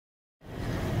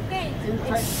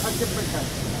Inside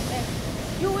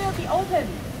 30%. You will be open.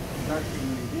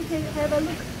 You can have a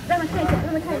look. 让他看一下，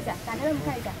让他看一下，打开让他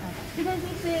看一下。Because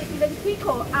it's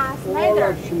electrical as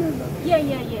Schneider.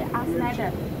 Yeah, as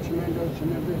Schneider.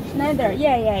 Schneider.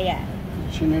 Yeah.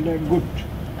 Schneider good.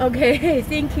 Okay,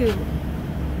 thank you.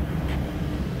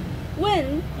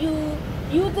 When you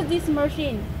use this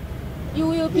machine, you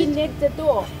will be need the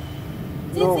door.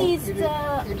 This is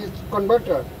the... It is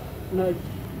converter, no,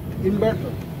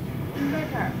 inverter.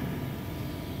 Inverter.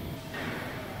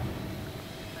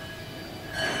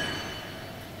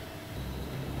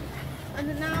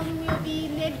 And now we will be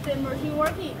need the machine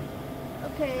working.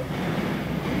 Okay.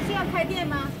 你需要开店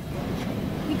吗？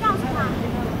你告诉他。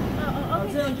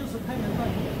OK。这样就是开门断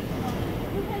电。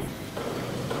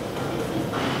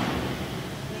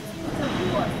The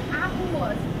doors,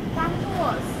 upwards,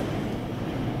 downwards.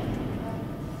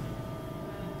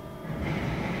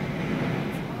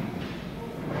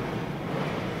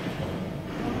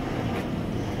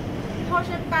 脱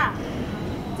身吧，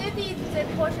这里是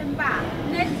脱身吧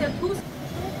 ，next to。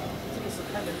这个是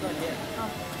开门断电。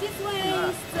This one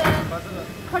is the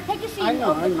protection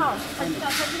of the house。他知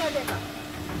道这个。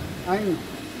I know.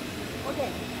 Okay.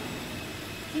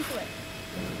 This way.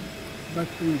 But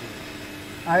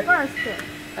first,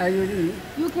 I will.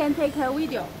 You can take a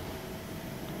video.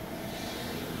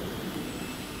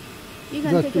 You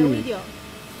can take a video.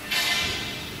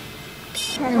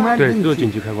 对，都是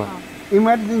紧急开关。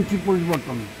Emergency push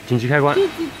button. 紧急开关。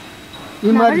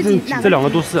Emergency. 这两个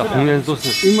都是红颜色都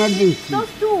是。Emergency. Those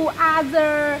two are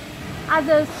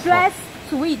the stress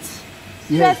switch.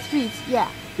 Stress switch, yeah.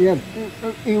 Yeah,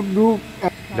 you do.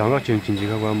 两个紧急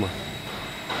开关嘛。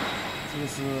这个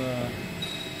是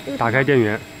打开电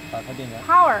源。打开电源。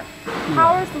Power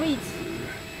switch.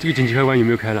 这个紧急开关有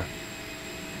没有开了？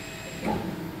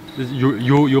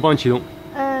油泵启动。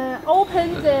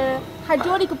Open the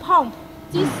hydraulic pump.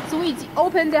 This switch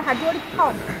open the hydraulic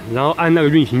pump. 然后按那个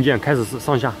运行键开始是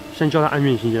上下，先叫他按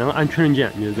运行键，然后按确认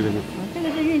键。你的这个是？这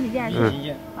个是运行键。运行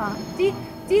键。啊，this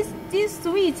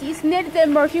switch is need the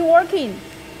machine working.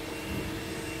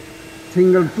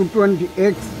 Single 220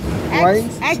 X, Y,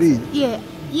 C. Yeah,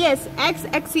 yes, X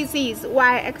axis is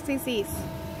Y axis is.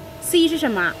 C 是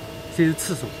什么 ？C 是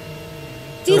次数。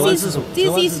This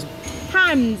is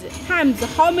times.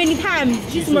 How many times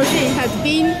this machine has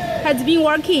been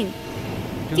working?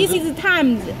 This is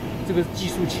times. 这个计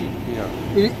数器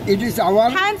，It is our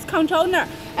times controller.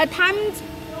 Times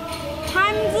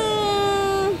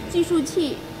计数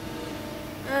器。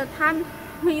Time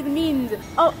it means.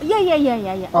 Oh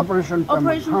yeah. Operation time.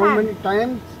 Operation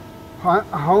time.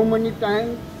 How many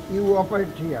times you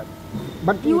operate here?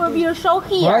 But you will be show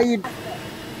here. Why it?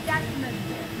 Adjustment.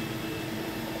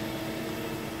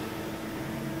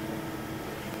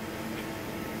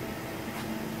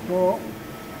 So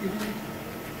it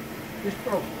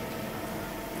stop.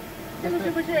 这个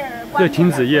是不是？这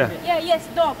停止页。Yeah,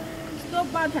 stop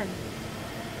button.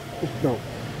 Stop.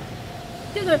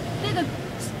 这个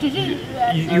只是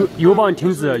油泵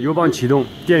停止，油泵启动，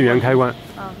电源开关。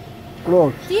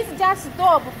Close. This just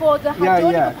stop for the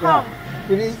hydraulic pump.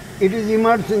 It is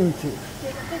emergency. 这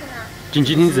个呢？紧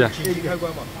急停止。紧急开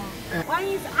关嘛。One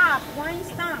is up, one is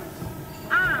down.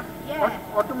 Up, yeah.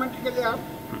 Automatically up.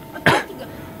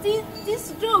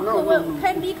 This stroke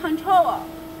can be controlled.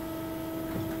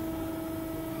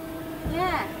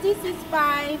 Yeah, this is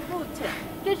by foot.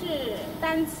 这是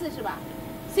单次是吧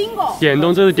 ？Single. 点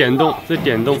动，这是点动，这是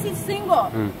点动。This is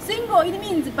single. Single it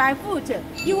means by foot.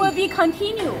 You will be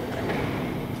continue.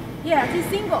 Yeah, this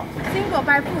single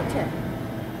by foot.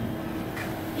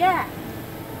 Yeah,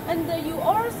 and you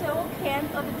also can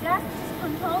adjust this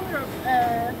controller.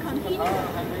 Continue.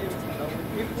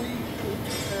 If we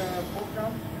move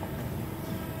down,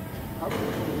 how do we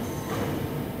do this?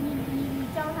 你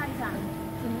教他一下，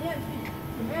怎么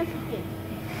样去点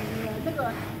那个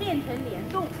变成联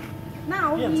动。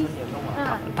那我你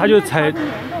他就踩。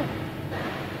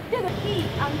这个 key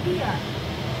on here.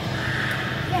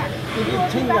 Yeah. You will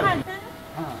be behind.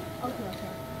 Okay.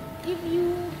 If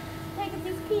you take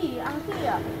this key on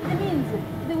here, it means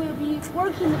it will be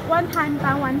working one time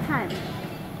by one time.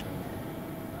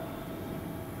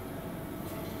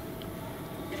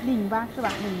 拧吧，是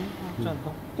吧？拧。转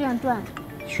动。这样转。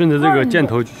顺着这个箭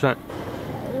头转。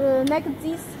Like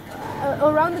this,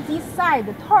 around this side,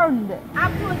 turned.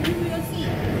 Upward you will see.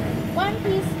 One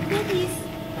piece, two piece.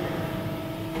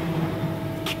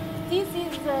 This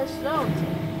is the throat.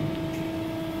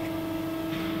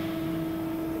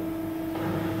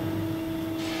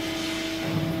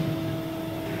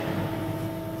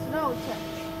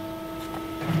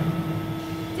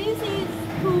 This is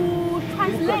to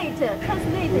translate.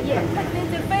 translate, yeah,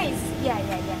 translate the face, yeah.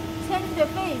 Change the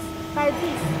face by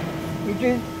this. It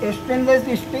is a stainless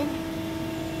steel.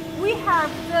 We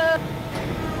have the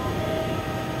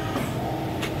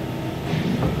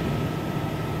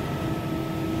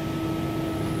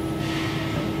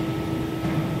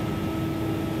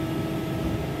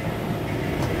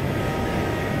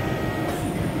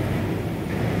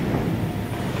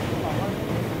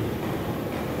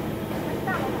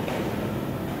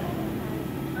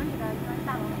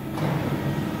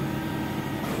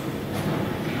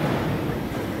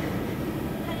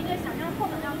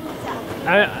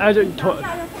哎，这头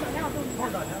下用负能量动一下。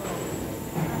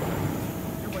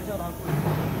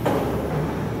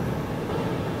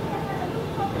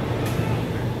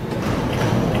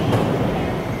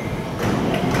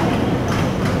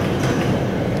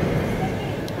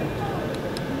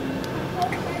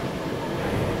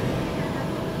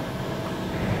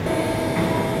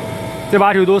这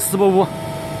把头多450，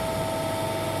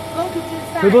 Go to this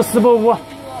side. 头多450。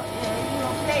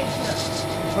 Your plate.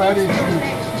 Very good.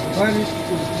 Very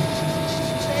good.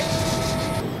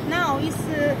 Now is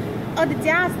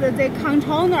adjust the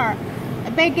container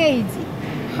baggage.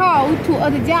 How to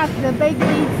adjust the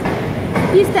baggage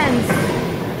distance?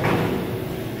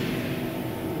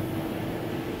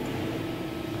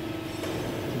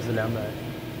 这是200。